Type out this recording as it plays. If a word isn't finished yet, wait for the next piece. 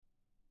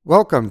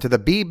Welcome to the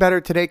Be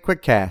Better Today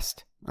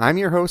Quickcast. I'm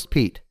your host,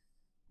 Pete.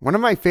 One of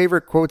my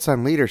favorite quotes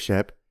on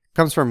leadership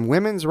comes from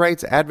women's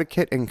rights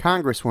advocate and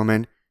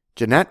Congresswoman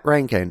Jeannette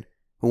Rankin,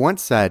 who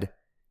once said,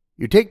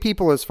 "You take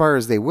people as far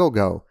as they will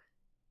go,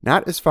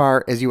 not as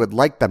far as you would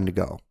like them to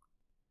go."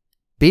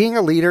 Being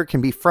a leader can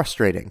be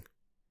frustrating.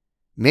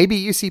 Maybe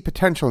you see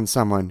potential in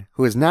someone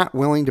who is not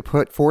willing to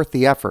put forth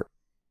the effort.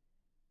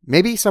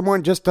 Maybe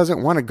someone just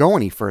doesn't want to go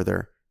any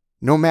further,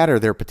 no matter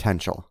their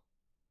potential.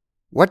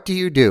 What do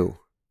you do?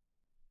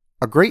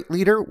 A great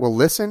leader will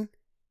listen,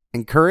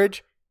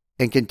 encourage,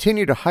 and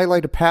continue to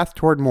highlight a path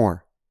toward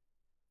more.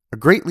 A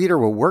great leader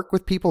will work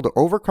with people to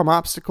overcome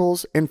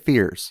obstacles and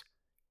fears.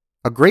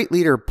 A great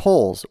leader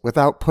pulls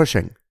without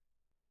pushing.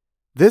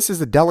 This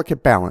is a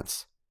delicate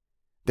balance.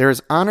 There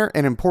is honor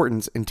and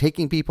importance in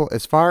taking people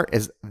as far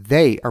as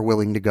they are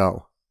willing to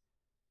go.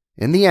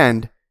 In the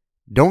end,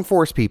 don't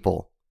force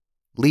people,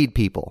 lead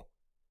people.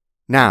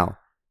 Now,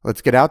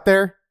 let's get out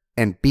there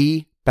and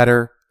be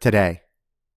better today.